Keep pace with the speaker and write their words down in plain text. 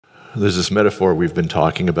There's this metaphor we've been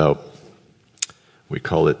talking about. We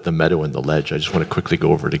call it the meadow and the ledge. I just want to quickly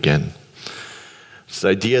go over it again. It's the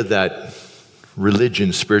idea that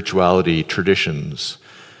religion, spirituality, traditions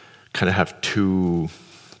kind of have two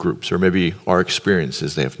groups, or maybe our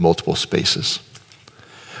experiences, they have multiple spaces.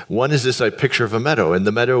 One is this picture of a meadow, and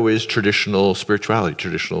the meadow is traditional spirituality,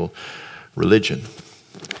 traditional religion.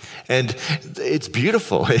 And it's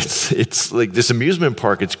beautiful. It's like this amusement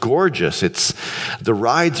park. It's gorgeous. The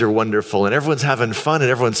rides are wonderful, and everyone's having fun, and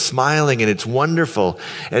everyone's smiling, and it's wonderful.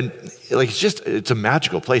 And it's a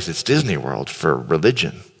magical place. It's Disney World for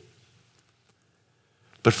religion.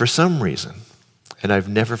 But for some reason, and I've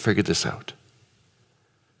never figured this out,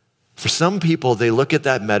 for some people, they look at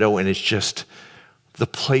that meadow, and it's just the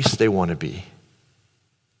place they want to be.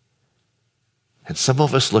 And some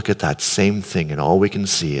of us look at that same thing, and all we can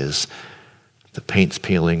see is the paint's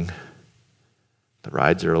peeling, the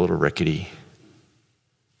rides are a little rickety,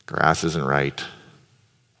 grass isn't right.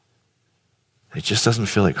 It just doesn't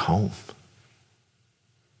feel like home.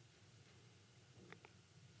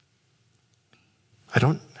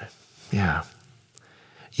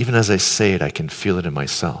 Even as I say it, I can feel it in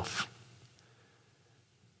myself.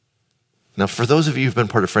 Now, for those of you who've been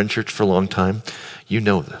part of Friend Church for a long time, you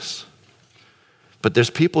know this. But there's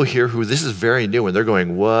people here who this is very new, and they're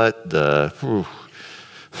going, what the?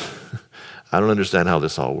 I don't understand how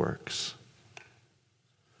this all works.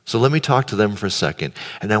 So let me talk to them for a second,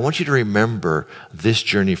 and I want you to remember this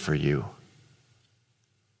journey for you.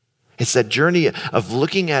 It's that journey of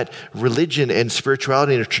looking at religion and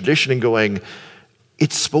spirituality and a tradition and going,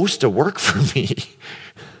 it's supposed to work for me.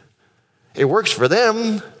 It works for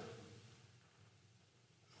them.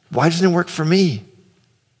 Why doesn't it work for me?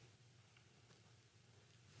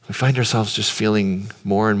 We find ourselves just feeling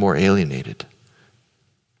more and more alienated.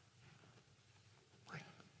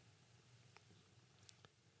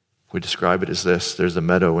 We describe it as this. There's a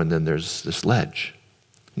meadow and then there's this ledge.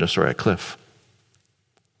 A cliff.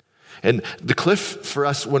 And the cliff for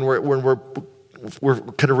us, when we're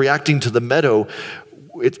kind of reacting to the meadow,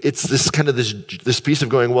 it's this piece of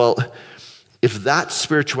going, well, if that's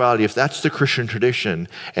spirituality, if that's the Christian tradition,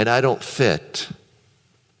 and I don't fit,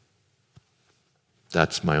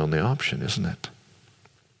 that's my only option, isn't it?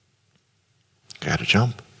 Gotta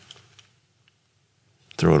jump.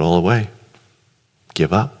 Throw it all away.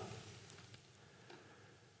 Give up.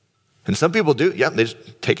 And some people do, they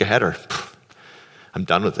just take a header. I'm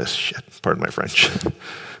done with this shit. Pardon my French.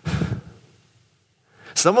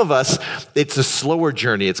 Some of us, it's a slower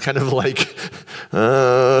journey. It's kind of like,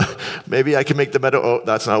 maybe I can make the meadow. Oh,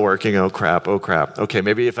 that's not working. Oh, crap. Okay,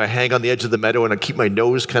 maybe if I hang on the edge of the meadow and I keep my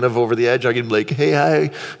nose kind of over the edge, I can be like, hey,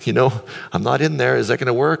 hi, I'm not in there. Is that going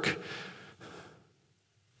to work?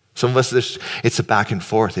 Some of us, it's a back and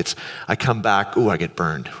forth. I come back. Ooh, I get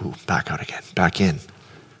burned. Ooh, back out again. Back in.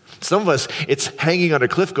 Some of us, it's hanging on a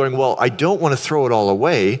cliff going, well, I don't want to throw it all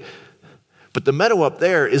away, but the meadow up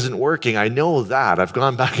there isn't working. I know that. I've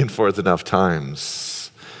gone back and forth enough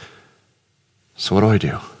times. So what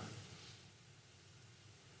do?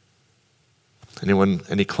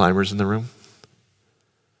 Any climbers in the room?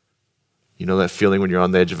 You know that feeling when you're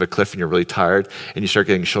on the edge of a cliff and you're really tired and you start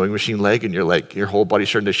getting showing machine leg and you're like, your whole body's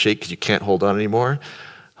starting to shake because you can't hold on anymore?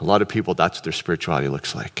 A lot of people, that's what their spirituality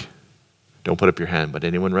looks like. Don't put up your hand, but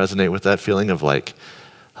anyone resonate with that feeling of like,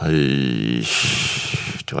 I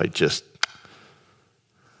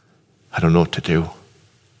don't know what to do.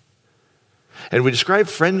 And we describe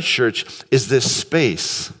Friend Church as this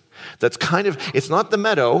space that's it's not the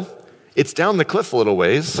meadow, it's down the cliff a little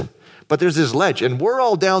ways, but there's this ledge, and we're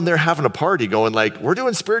all down there having a party going like, we're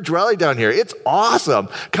doing spirituality down here. It's awesome.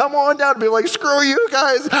 Come on down and be like, screw you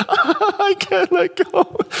guys. I can't let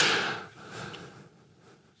go.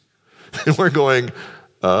 And we're going,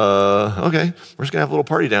 okay, we're just going to have a little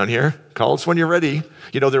party down here. Call us when you're ready.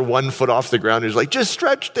 They're 1 foot off the ground. He's like, just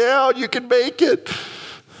stretch down. You can make it.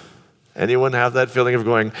 Anyone have that feeling of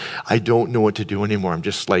going, I don't know what to do anymore. I'm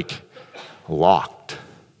just like locked.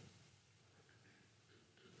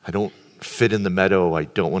 I don't fit in the meadow. I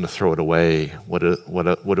don't want to throw it away. What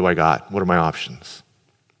do I got? What are my options?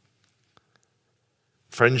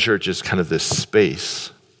 Friend Church is kind of this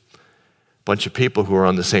space. Bunch of people who are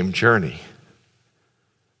on the same journey,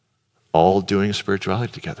 all doing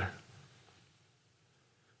spirituality together.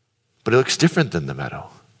 But it looks different than the meadow.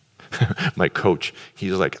 My coach,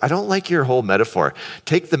 he's like, I don't like your whole metaphor.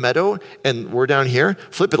 Take the meadow and we're down here,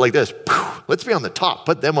 flip it like this. Let's be on the top,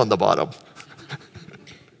 put them on the bottom.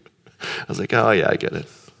 I was like, oh yeah, I get it.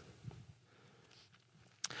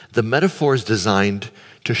 The metaphor is designed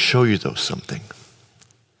to show you something.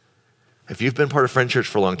 If you've been part of Friend Church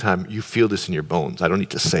for a long time, you feel this in your bones. I don't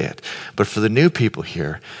need to say it. But for the new people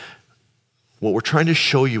here, what we're trying to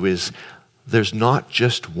show you is there's not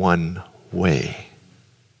just one way.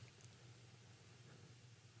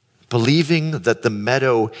 Believing that the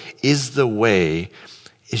meadow is the way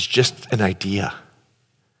is just an idea.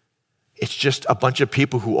 It's just a bunch of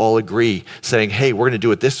people who all agree saying, hey, we're going to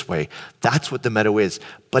do it this way. That's what the meadow is.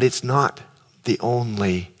 But it's not the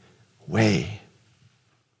only way.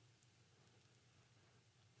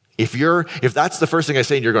 If that's the first thing I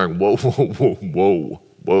say and you're going, whoa, whoa, whoa, whoa,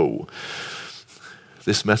 whoa,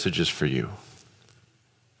 this message is for you.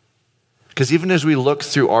 Because even as we look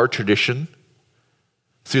through our tradition,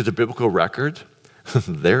 through the biblical record,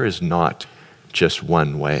 there is not just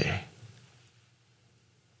one way.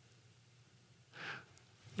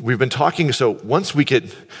 We've been talking, so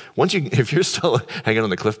if you're still hanging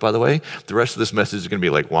on the cliff, by the way, the rest of this message is going to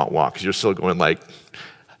be like wah wah, because you're still going like,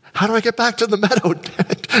 how do I get back to the meadow?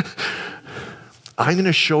 I'm going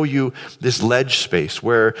to show you this ledge space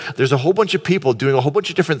where there's a whole bunch of people doing a whole bunch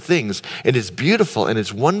of different things, and it's beautiful and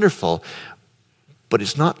it's wonderful, but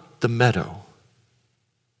it's not the meadow.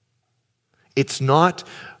 It's not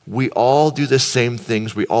we all do the same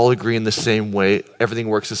things, we all agree in the same way, everything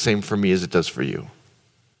works the same for me as it does for you.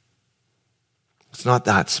 It's not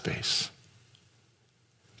that space.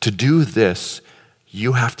 To do this,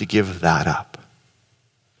 you have to give that up.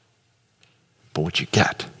 But what you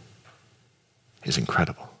get is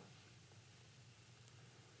incredible.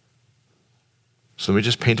 So let me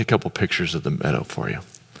just paint a couple pictures of the meadow for you.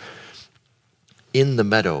 In the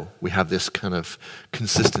meadow, we have this kind of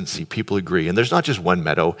consistency. People agree. And there's not just one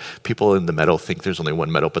meadow. People in the meadow think there's only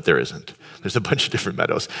one meadow, but there isn't. There's a bunch of different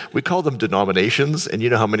meadows. We call them denominations, and you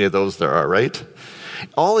know how many of those there are, right?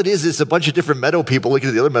 All it is a bunch of different meadow people looking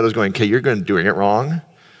at the other meadows going, okay, you're doing it wrong.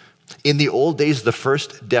 In the old days, the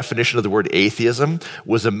first definition of the word atheism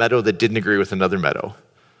was a meadow that didn't agree with another meadow.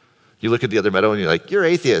 You look at the other meadow and you're like, you're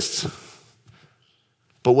atheists.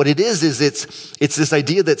 But what it is it's this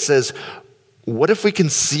idea that says, what if we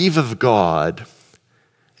conceive of God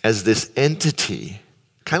as this entity,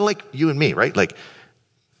 kind of like you and me, right? Like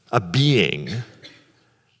a being,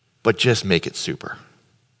 but just make it super.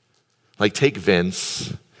 Like take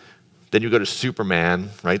Vince, then you go to Superman,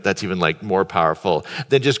 right? That's even like more powerful.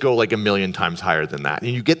 Then just go like a million times higher than that.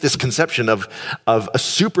 And you get this conception of a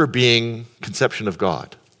super being conception of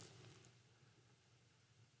God.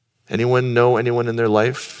 Anyone know anyone in their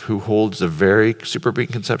life who holds a very super being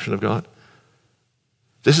conception of God?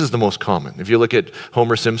 This is the most common. If you look at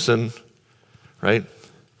Homer Simpson, right?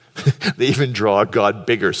 They even draw God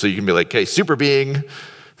bigger so you can be like, okay, super being,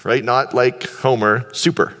 right? Not like Homer,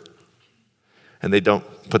 super. And they don't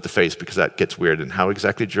put the face because that gets weird. And how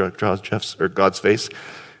exactly draws Jeff's or God's face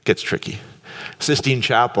gets tricky. Sistine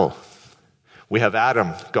Chapel. We have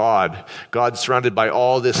Adam, God. God's surrounded by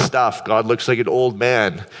all this stuff. God looks like an old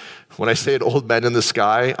man. When I say an old man in the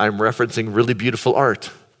sky, I'm referencing really beautiful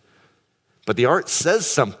art. But the art says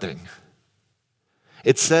something.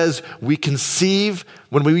 It says we conceive,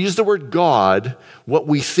 when we use the word God, what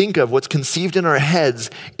we think of, what's conceived in our heads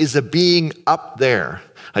is a being up there.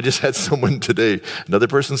 I just had someone today, another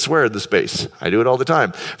person swear in the space. I do it all the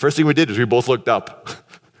time. First thing we did is we both looked up,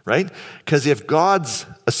 right? Because if God's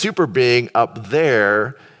a super being up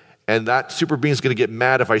there, and that super being is going to get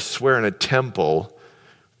mad if I swear in a temple,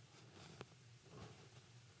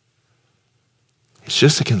 it's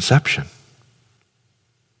just a conception.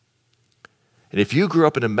 And if you grew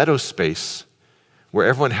up in a meadow space where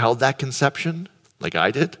everyone held that conception, like I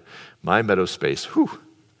did, my meadow space,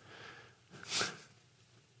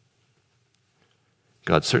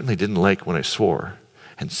 God certainly didn't like when I swore,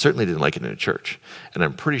 and certainly didn't like it in a church. And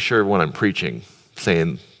I'm pretty sure when I'm preaching,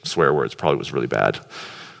 saying swear words probably was really bad.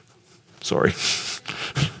 Sorry.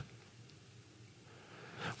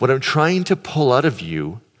 What I'm trying to pull out of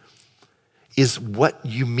you is what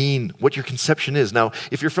you mean, what your conception is. Now,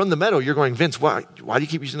 if you're from the meadow, you're going, Vince, why do you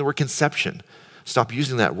keep using the word conception? Stop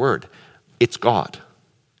using that word. It's God.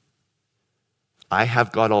 I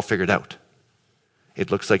have God all figured out.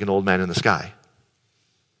 It looks like an old man in the sky.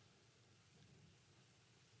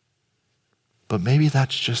 But maybe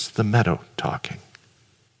that's just the meadow talking.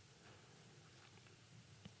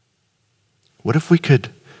 What if we could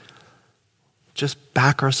just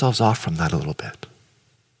back ourselves off from that a little bit?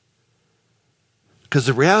 Because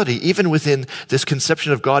the reality, even within this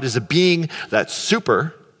conception of God as a being that's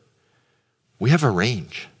super, we have a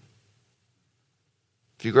range.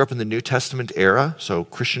 If you grew up in the New Testament era, so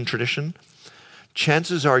Christian tradition,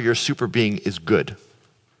 chances are your super being is good.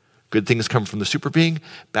 Good things come from the super being,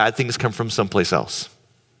 bad things come from someplace else.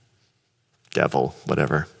 Devil,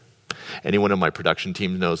 whatever. Anyone on my production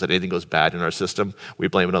team knows that anything goes bad in our system, we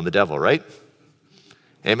blame it on the devil, right?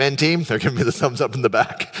 Amen, team? They're giving me the thumbs up in the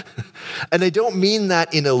back. And I don't mean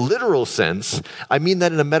that in a literal sense. I mean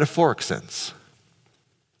that in a metaphoric sense.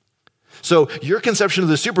 So your conception of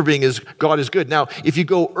the super being is God is good. Now, if you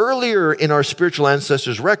go earlier in our spiritual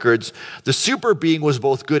ancestors' records, the super being was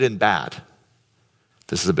both good and bad.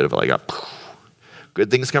 This is a bit of like a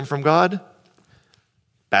good things come from God,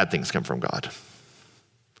 bad things come from God.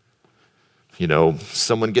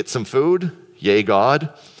 Someone gets some food, yay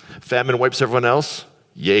God. Famine wipes everyone else,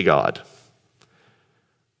 yay God.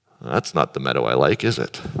 That's not the meadow I like, is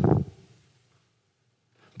it?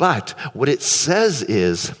 But what it says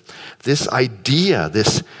is this idea,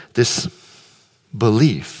 this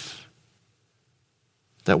belief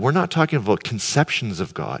that we're not talking about conceptions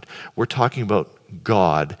of God. We're talking about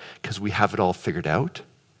God because we have it all figured out.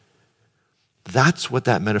 That's what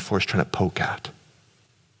that metaphor is trying to poke at.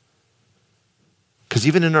 Because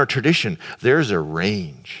even in our tradition, there's a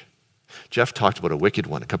range. Jeff talked about a wicked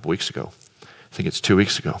one a couple weeks ago. I think it's 2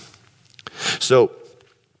 weeks ago. So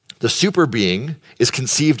the super being is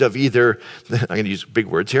conceived of either, I'm going to use big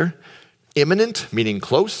words here, imminent, meaning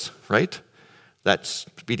close, right? That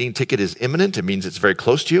speeding ticket is imminent. It means it's very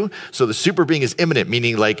close to you. So the super being is imminent,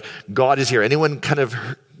 meaning like God is here. Anyone kind of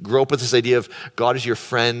grow up with this idea of God is your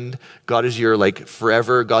friend, God is your like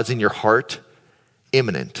forever, God's in your heart?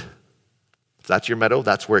 Imminent. If that's your meadow,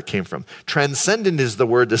 that's where it came from. Transcendent is the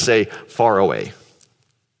word to say far away.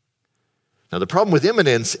 Now, the problem with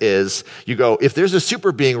immanence is you go, if there's a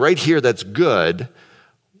super being right here that's good,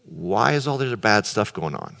 why is all this bad stuff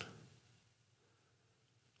going on?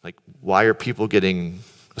 Like, why are people getting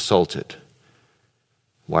assaulted?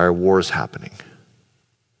 Why are wars happening?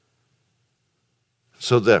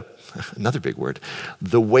 So another big word,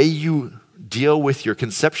 the way you deal with your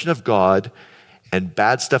conception of God and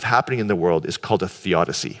bad stuff happening in the world is called a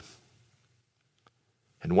theodicy.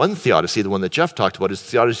 And one theodicy, the one that Jeff talked about, is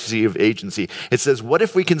theodicy of agency. It says, what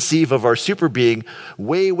if we conceive of our super being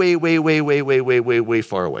way, way, way, way, way, way, way, way, way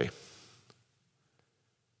far away?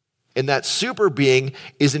 And that super being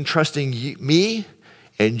is entrusting me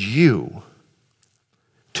and you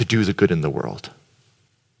to do the good in the world.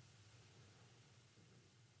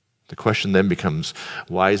 The question then becomes,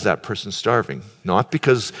 why is that person starving? Not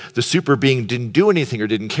because the super being didn't do anything or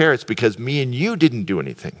didn't care. It's because me and you didn't do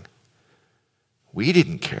anything. We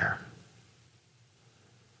didn't care.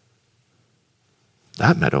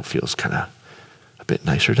 That meadow feels kind of a bit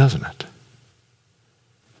nicer, doesn't it?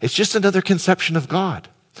 It's just another conception of God.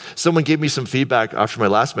 Someone gave me some feedback after my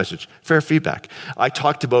last message, fair feedback. I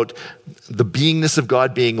talked about the beingness of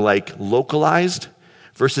God being like localized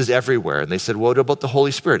versus everywhere. And they said, what about the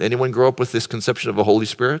Holy Spirit? Anyone grow up with this conception of a Holy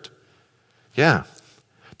Spirit? Yeah.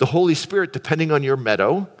 The Holy Spirit, depending on your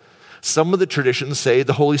meadow, some of the traditions say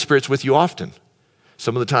the Holy Spirit's with you often.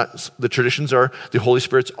 Some of the traditions are the Holy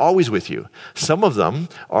Spirit's always with you. Some of them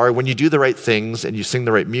are when you do the right things and you sing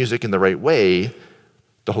the right music in the right way,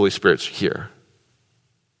 the Holy Spirit's here.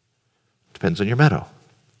 Depends on your meadow.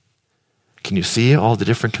 Can you see all the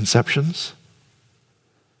different conceptions?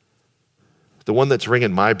 The one that's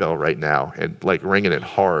ringing my bell right now, and like ringing it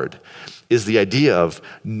hard, is the idea of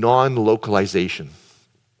non-localization.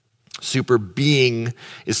 Super being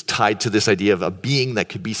is tied to this idea of a being that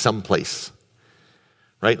could be someplace.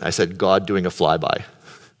 Right? I said God doing a flyby.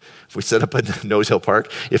 If we set up at Nose Hill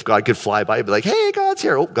Park, if God could fly by, it'd be like, hey, God's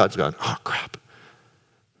here. Oh, God's gone. Oh, crap.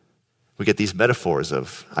 We get these metaphors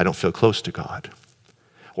of, I don't feel close to God.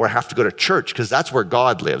 Or I have to go to church because that's where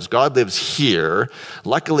God lives. God lives here.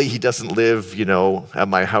 Luckily, he doesn't live, at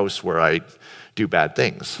my house where I do bad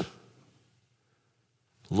things.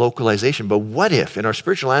 Localization. But what if, in our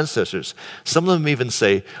spiritual ancestors, some of them even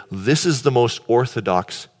say, this is the most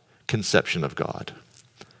orthodox conception of God.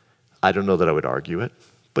 I don't know that I would argue it,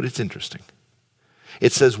 but it's interesting.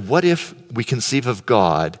 It says, what if we conceive of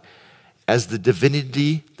God as the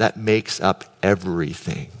divinity that makes up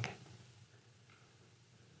everything?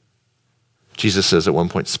 Jesus says at one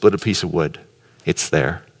point, split a piece of wood. It's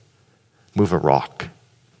there. Move a rock.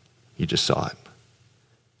 You just saw it.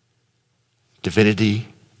 Divinity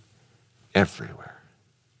everywhere.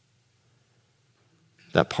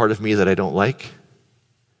 That part of me that I don't like,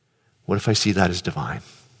 what if I see that as divine?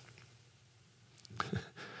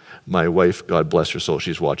 My wife, God bless her soul,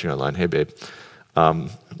 she's watching online. Hey, babe.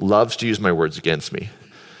 Loves to use my words against me.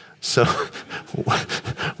 So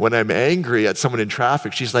when I'm angry at someone in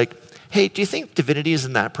traffic, she's like, hey, do you think divinity is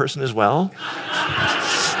in that person as well?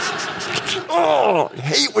 Oh, I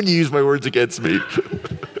hate when you use my words against me.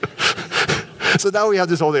 So now we have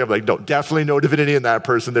this whole thing. I'm like, no, definitely no divinity in that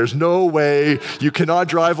person. There's no way. You cannot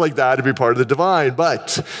drive like that and be part of the divine.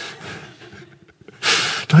 But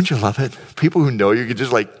don't you love it? People who know you can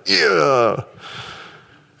just like, yeah.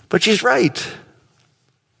 But she's right.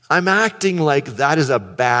 I'm acting like that is a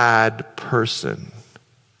bad person.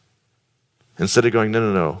 Instead of going,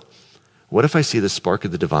 no. What if I see the spark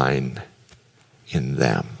of the divine in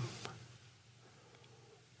them?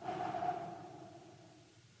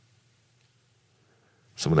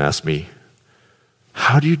 Someone asked me,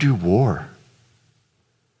 how do you do war?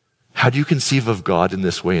 How do you conceive of God in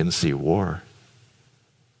this way and see war?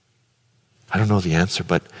 I don't know the answer,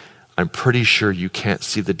 but I'm pretty sure you can't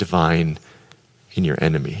see the divine in your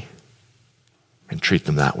enemy and treat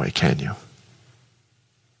them that way, can you?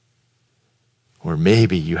 Or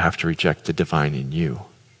maybe you have to reject the divine in you.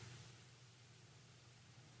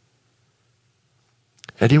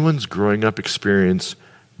 Anyone's growing up experience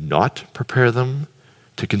not prepare them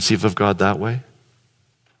to conceive of God that way?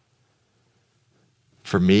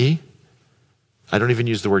 For me, I don't even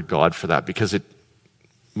use the word God for that because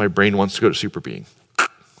my brain wants to go to super being.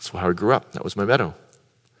 That's how I grew up. That was my meadow.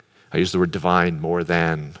 I use the word divine more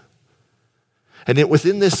than. And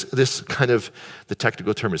within this kind of, the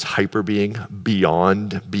technical term is hyper being,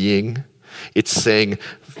 beyond being. It's saying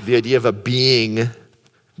the idea of a being,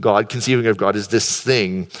 God, conceiving of God as this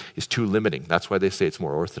thing is too limiting. That's why they say it's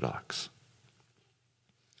more orthodox.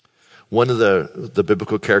 One of the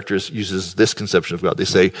biblical characters uses this conception of God. They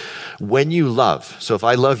say, when you love, so if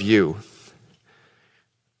I love you,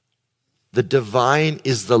 the divine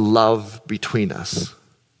is the love between us.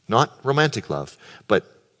 Not romantic love, but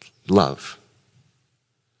love.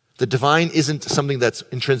 The divine isn't something that's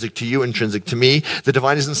intrinsic to you, intrinsic to me. The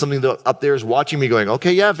divine isn't something that up there is watching me going,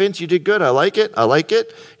 okay, yeah, Vince, you did good. I like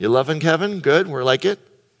it. You loving Kevin? Good. We're like it.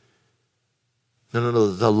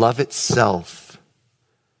 No. The love itself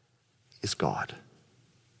is God.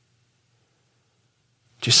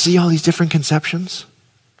 Do you see all these different conceptions?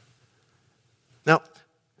 Now,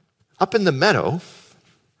 up in the meadow,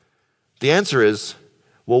 the answer is,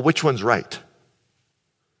 well, which one's right?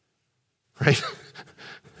 Right?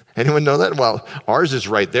 Anyone know that? Well, ours is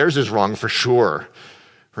right, theirs is wrong for sure,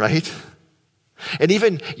 right? And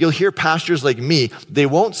even you'll hear pastors like me, they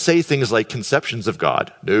won't say things like conceptions of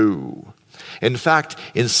God. No. In fact,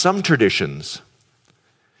 in some traditions,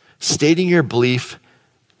 stating your belief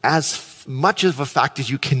as much of a fact as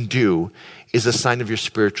you can do is a sign of your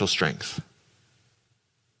spiritual strength.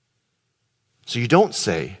 So you don't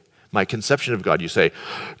say, my conception of God, you say,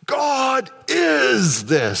 God is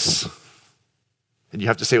this. And you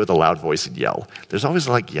have to say it with a loud voice and yell. There's always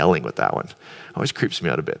like yelling with that one. Always creeps me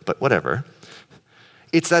out a bit, but whatever.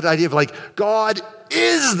 It's that idea of like, God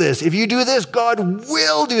is this. If you do this, God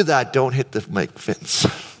will do that. Don't hit the mic, Vince.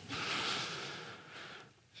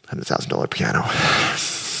 $100,000 piano.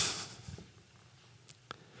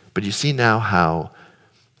 But you see now how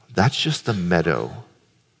that's just the meadow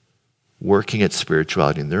working at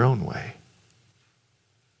spirituality in their own way.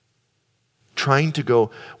 Trying to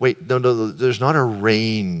go, wait, no, there's not a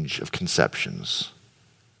range of conceptions.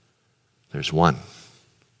 There's one.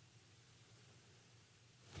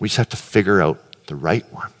 We just have to figure out the right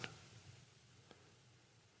one.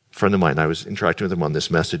 A friend of mine, I was interacting with him on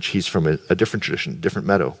this message. He's from a different tradition, different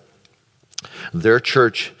meadow. Their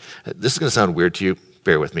church, this is going to sound weird to you,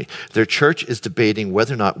 bear with me. Their church is debating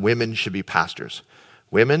whether or not women should be pastors.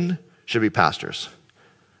 Women should be pastors.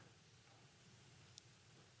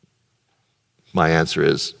 My answer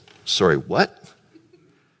is, sorry, what?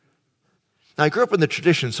 Now, I grew up in the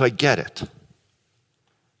tradition, so I get it.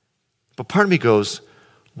 But part of me goes,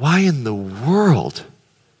 why in the world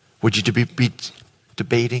would you be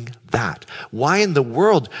debating that? Why in the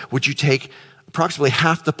world would you take approximately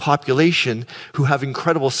half the population who have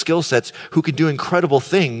incredible skill sets, who can do incredible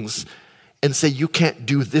things, and say you can't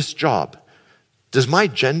do this job? Does my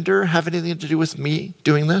gender have anything to do with me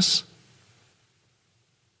doing this?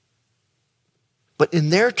 But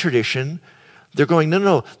in their tradition, they're going,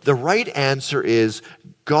 no. The right answer is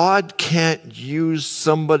God can't use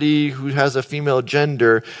somebody who has a female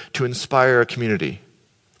gender to inspire a community.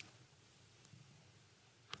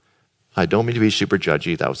 I don't mean to be super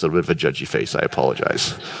judgy. That was a little bit of a judgy face. I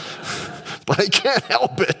apologize. But I can't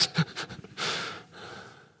help it.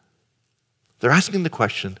 They're asking the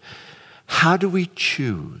question, how do we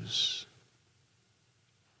choose?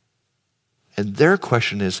 And their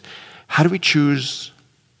question is, how do we choose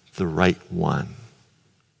the right one?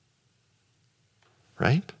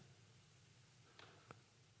 Right?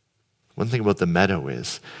 One thing about the meadow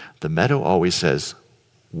is, the meadow always says,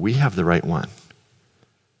 we have the right one.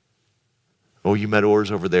 Oh, you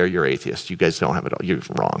Meadows over there, you're atheists. You guys don't have it all. You're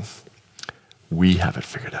wrong. We have it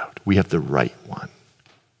figured out. We have the right one.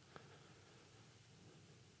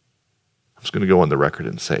 I'm just going to go on the record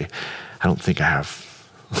and say, I don't think I have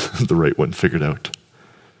the right one figured out.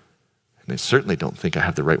 And I certainly don't think I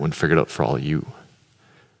have the right one figured out for all you.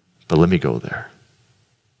 But let me go there.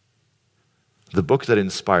 The book that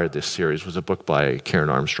inspired this series was a book by Karen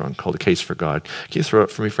Armstrong called A Case for God. Can you throw it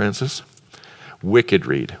for me, Francis? Wicked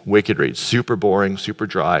read. Super boring, super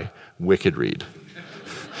dry, wicked read.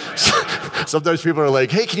 Sometimes people are like,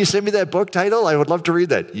 hey, can you send me that book title? I would love to read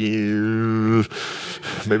that.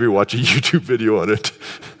 Maybe watch a YouTube video on it.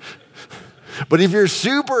 But if you're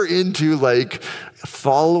super into like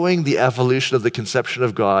following the evolution of the conception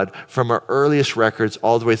of God from our earliest records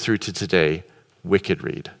all the way through to today, wicked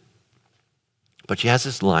read. But she has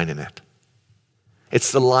this line in it.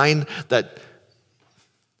 It's the line that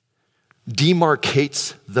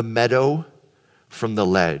demarcates the meadow from the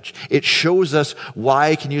ledge. It shows us why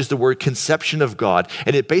I can use the word conception of God.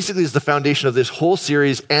 And it basically is the foundation of this whole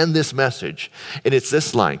series and this message. And it's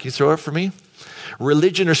this line. Can you throw it for me?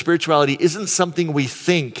 Religion or spirituality isn't something we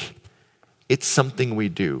think, it's something we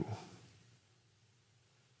do.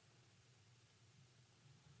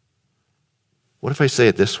 What if I say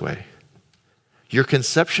it this way? Your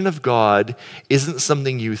conception of God isn't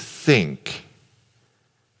something you think,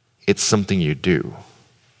 it's something you do.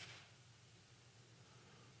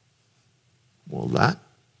 Well, that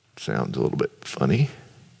sounds a little bit funny.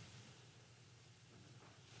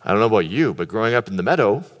 I don't know about you, but growing up in the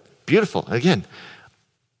meadow, beautiful. Again,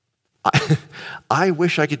 I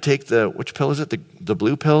wish I could take which pill is it? The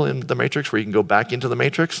blue pill in the Matrix where you can go back into the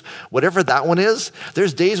Matrix? Whatever that one is,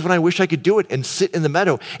 there's days when I wish I could do it and sit in the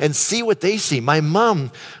meadow and see what they see. My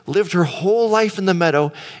mom lived her whole life in the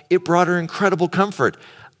meadow. It brought her incredible comfort.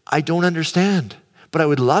 I don't understand, but I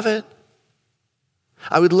would love it.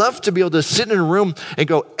 I would love to be able to sit in a room and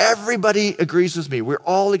go, everybody agrees with me. We're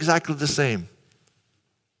all exactly the same.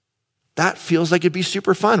 That feels like it'd be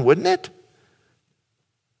super fun, wouldn't it?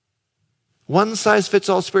 One size fits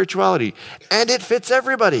all spirituality, and it fits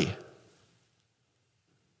everybody.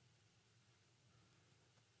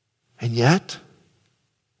 And yet,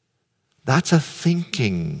 that's a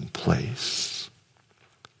thinking place.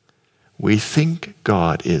 We think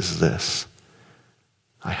God is this.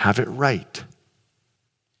 I have it right.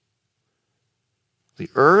 The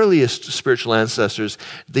earliest spiritual ancestors,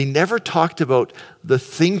 they never talked about the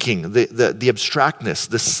thinking, the abstractness,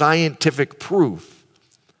 the scientific proof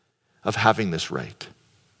of having this right.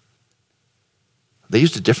 They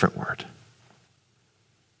used a different word.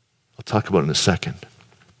 I'll talk about it in a second.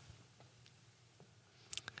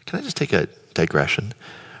 Can I just take a digression?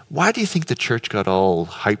 Why do you think the church got all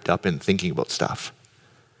hyped up in thinking about stuff?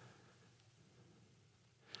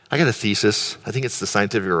 I got a thesis. I think it's the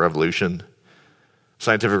scientific revolution.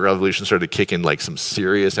 Scientific revolution started kicking like some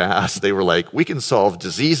serious ass. They were like, we can solve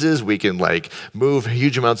diseases. We can like move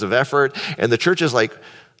huge amounts of effort. And the church is like,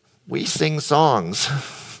 we sing songs.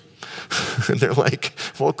 And they're like,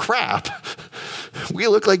 well, crap. We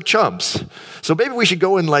look like chumps. So maybe we should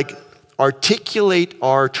go and like articulate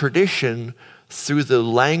our tradition through the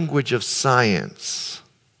language of science.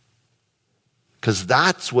 Because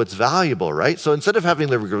that's what's valuable, right? So instead of having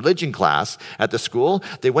the religion class at the school,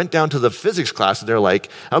 they went down to the physics class and they're like,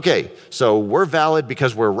 okay, so we're valid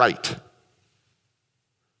because we're right.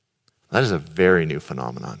 That is a very new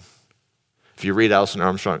phenomenon. If you read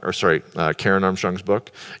Karen Armstrong's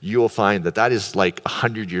book, you will find that is like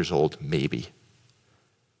 100 years old, maybe.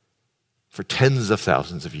 For tens of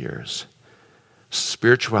thousands of years,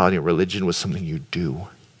 spirituality and religion was something you do.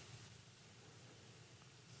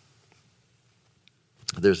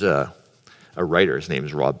 There's a writer, his name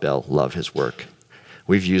is Rob Bell, love his work.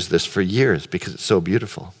 We've used this for years because it's so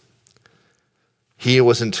beautiful. He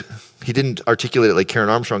didn't articulate it like Karen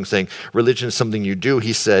Armstrong saying, religion is something you do.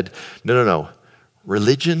 He said, no.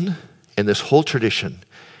 Religion and this whole tradition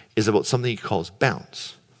is about something he calls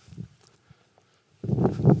bounce.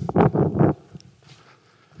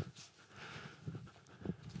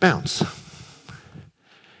 Bounce.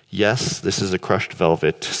 Yes, this is a crushed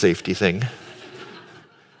velvet safety thing.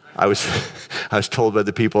 I was told by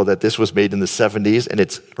the people that this was made in the 70s and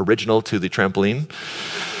it's original to the trampoline.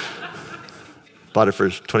 Bought it for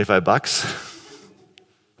 $25.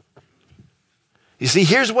 You see,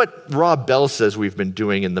 here's what Rob Bell says we've been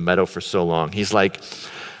doing in the meadow for so long. He's like,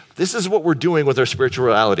 this is what we're doing with our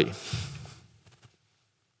spirituality.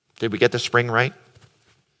 Did we get the spring right?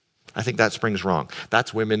 I think that spring's wrong.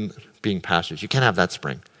 That's women being pastors. You can't have that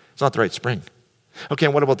spring. It's not the right spring. Okay,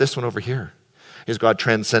 and what about this one over here? Is God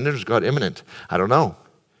transcendent or is God immanent? I don't know.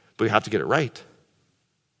 but we have to get it right.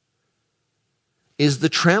 Is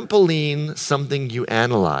the trampoline something you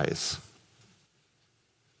analyze?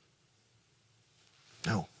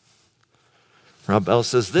 No. Rob Bell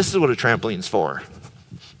says, this is what a trampoline's for.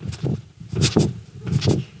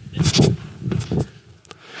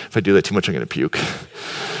 If I do that too much, I'm going to puke.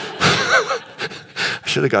 I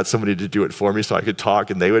should have got somebody to do it for me so I could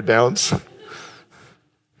talk and they would bounce.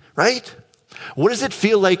 Right? What does it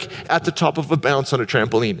feel like at the top of a bounce on a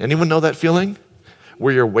trampoline? Anyone know that feeling?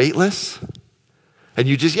 Where you're weightless and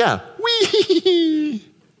you just, whee!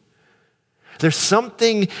 There's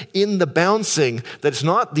something in the bouncing that's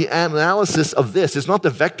not the analysis of this. It's not the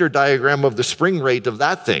vector diagram of the spring rate of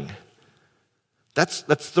that thing. That's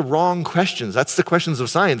the wrong questions. That's the questions of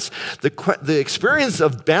science. The experience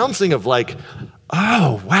of bouncing of like,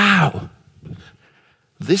 oh, wow,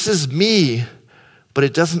 this is me, but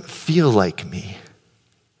it doesn't feel like me.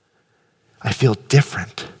 I feel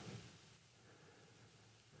different.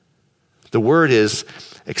 The word is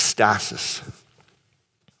ecstasis.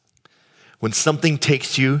 When something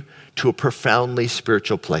takes you to a profoundly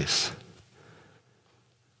spiritual place.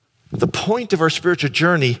 The point of our spiritual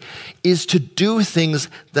journey is to do things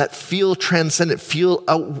that feel transcendent, feel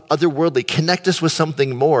otherworldly, connect us with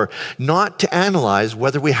something more, not to analyze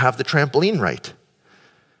whether we have the trampoline right.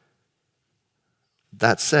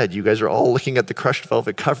 That said, you guys are all looking at the crushed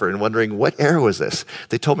velvet cover and wondering, what era was this?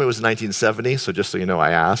 They told me it was 1970, so just so you know,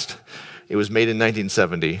 I asked. It was made in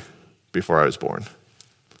 1970, before I was born.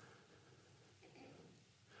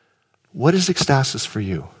 What is ecstasis for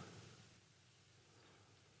you?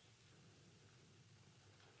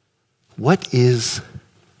 What is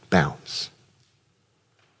bounce?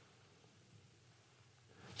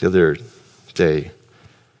 The other day,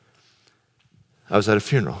 I was at a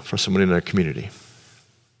funeral for someone in our community.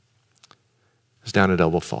 It was down at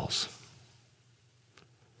Elbow Falls.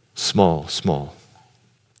 Small.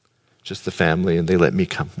 Just the family, and they let me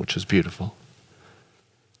come, which was beautiful.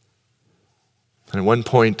 And at one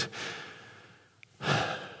point,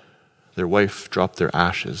 their wife dropped their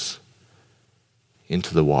ashes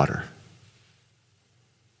into the water.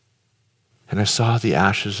 And I saw the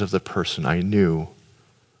ashes of the person I knew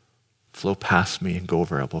flow past me and go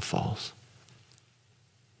over Elbow Falls.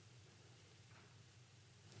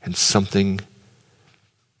 And something,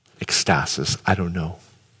 ecstasis, I don't know.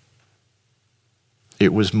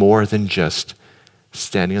 It was more than just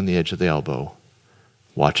standing on the edge of the elbow,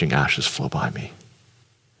 watching ashes flow by me.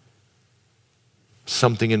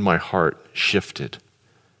 Something in my heart shifted.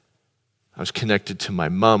 I was connected to my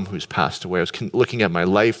mom who's passed away. I was looking at my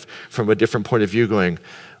life from a different point of view going,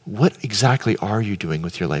 what exactly are you doing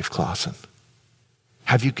with your life, Clausen?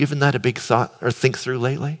 Have you given that a big thought or think through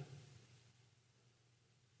lately?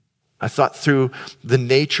 I thought through the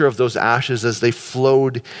nature of those ashes as they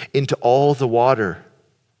flowed into all the water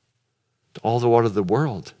of the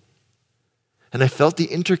world. And I felt the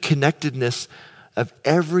interconnectedness of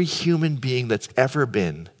every human being that's ever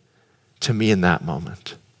been to me in that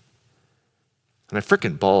moment. And I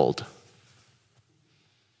freaking bawled.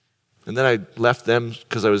 And then I left them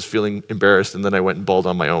because I was feeling embarrassed, and then I went and bawled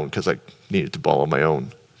on my own because I needed to bawl on my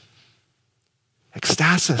own.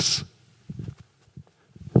 Ecstasis.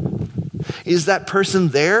 Is that person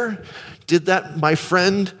there? Did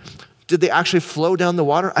they actually flow down the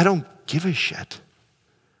water? I don't give a shit.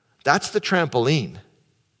 That's the trampoline.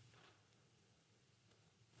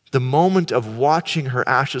 The moment of watching her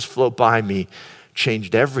ashes float by me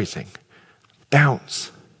changed everything.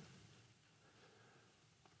 Bounce.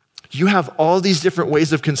 You have all these different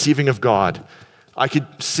ways of conceiving of God. I could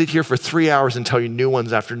sit here for 3 hours and tell you new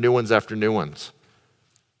ones after new ones after new ones.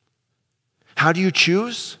 How do you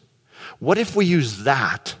choose? What if we use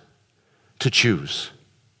that to choose?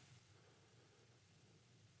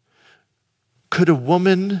 Could a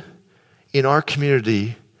woman in our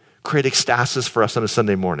community create ecstasis for us on a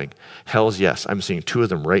Sunday morning? Hells yes. I'm seeing 2 of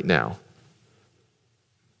them right now.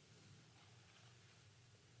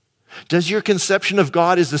 Does your conception of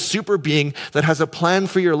God as a super being that has a plan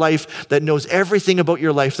for your life, that knows everything about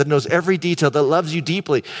your life, that knows every detail, that loves you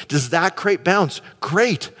deeply, does that create bounce?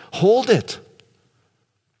 Great. Hold it.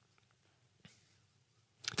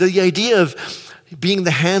 The idea of being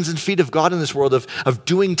the hands and feet of God in this world, of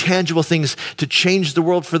doing tangible things to change the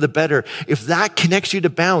world for the better, if that connects you to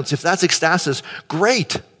bounce, if that's ecstasis,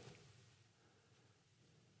 great.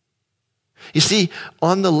 You see,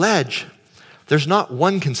 on the ledge, there's not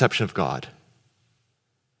one conception of God.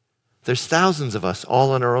 There's thousands of us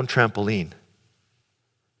all on our own trampoline,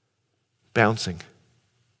 bouncing.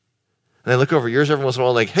 And I look over yours every once in a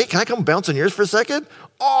while like, hey, can I come bounce on yours for a second?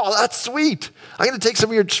 Oh, that's sweet. I'm going to take some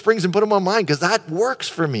of your springs and put them on mine because that works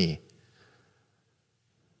for me.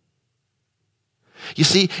 You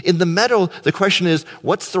see, in the meadow, the question is,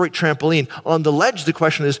 what's the right trampoline? On the ledge, the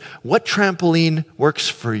question is, what trampoline works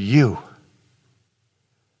for you?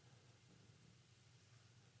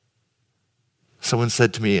 Someone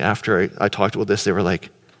said to me after I talked about this, they were like,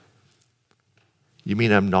 you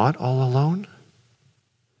mean I'm not all alone?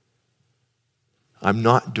 I'm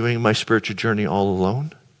not doing my spiritual journey all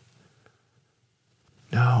alone?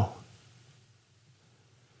 No.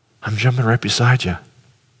 I'm jumping right beside you.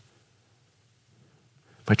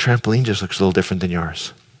 My trampoline just looks a little different than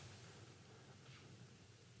yours.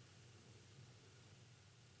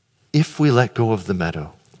 If we let go of the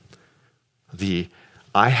meadow,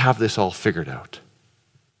 I have this all figured out,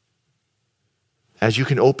 as you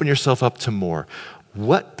can open yourself up to more,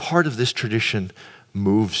 what part of this tradition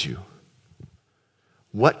moves you?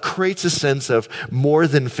 What creates a sense of more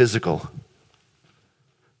than physical?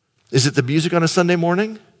 Is it the music on a Sunday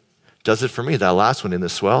morning? Does it for me. That last one in the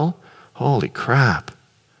swell, holy crap.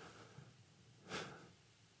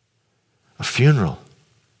 A funeral.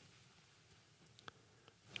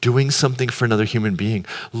 Doing something for another human being.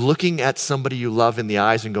 Looking at somebody you love in the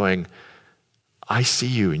eyes and going, I see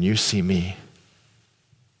you and you see me.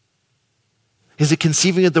 Is it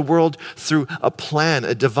conceiving of the world through a plan,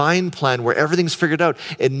 a divine plan where everything's figured out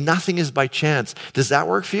and nothing is by chance? Does that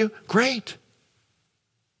work for you? Great.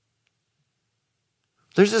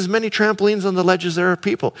 There's as many trampolines on the ledge as there are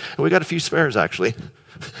people. And we got a few spares, actually.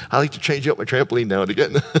 I like to change out my trampoline now and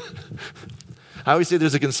again. I always say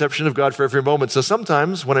there's a conception of God for every moment. So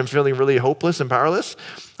sometimes when I'm feeling really hopeless and powerless,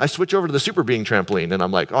 I switch over to the super being trampoline and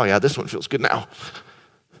I'm like, oh yeah, this one feels good now.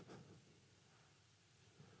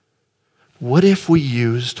 What if we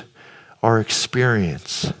used our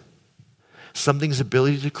experience, something's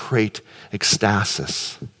ability to create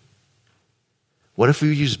ecstasis? What if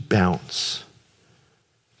we used bounce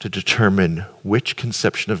to determine which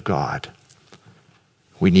conception of God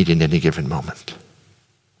we need in any given moment?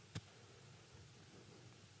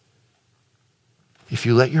 If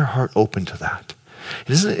you let your heart open to that.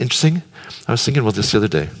 Isn't it interesting? I was thinking about this the other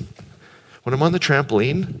day. When I'm on the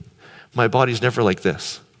trampoline, my body's never like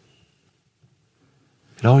this.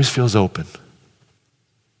 It always feels open.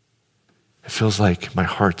 It feels like my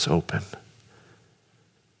heart's open.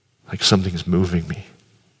 Like something's moving me.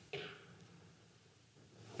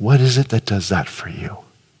 What is it that does that for you?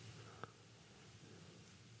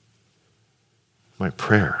 My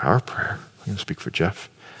prayer, our prayer, I'm going to speak for Jeff,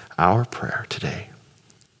 our prayer today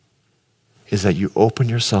is that you open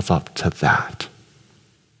yourself up to that.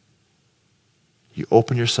 You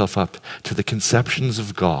open yourself up to the conceptions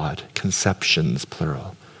of God, conceptions,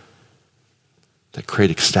 plural, that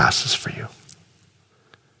create ecstasis for you.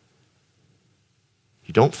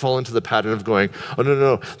 You don't fall into the pattern of going, oh,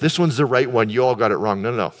 no, this one's the right one. You all got it wrong.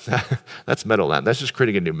 No. That's Meadowland. That's just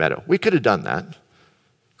creating a new meadow. We could have done that.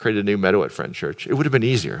 Created a new meadow at Friend Church. It would have been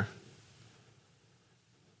easier.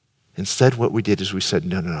 Instead, what we did is we said,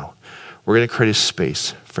 no. We're going to create a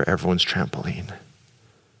space for everyone's trampoline.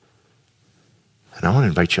 And I want to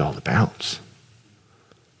invite you all to bounce.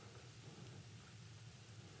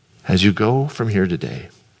 As you go from here today,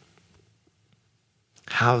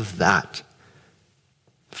 have that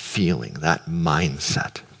feeling, that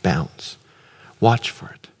mindset, bounce. Watch for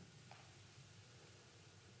it.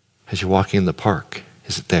 As you're walking in the park,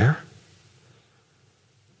 is it there?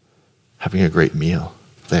 Having a great meal,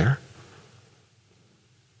 there?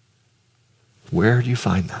 Where do you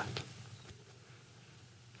find that?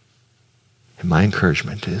 And my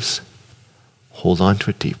encouragement is, hold on to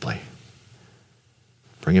it deeply.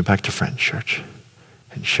 Bring it back to Friend Church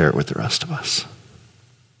and share it with the rest of us.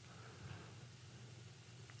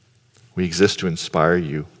 We exist to inspire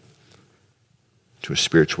you to a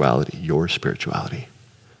spirituality, your spirituality,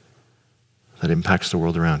 that impacts the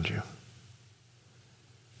world around you.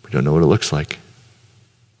 We don't know what it looks like,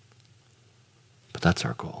 but that's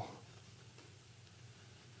our goal.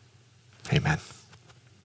 Amen.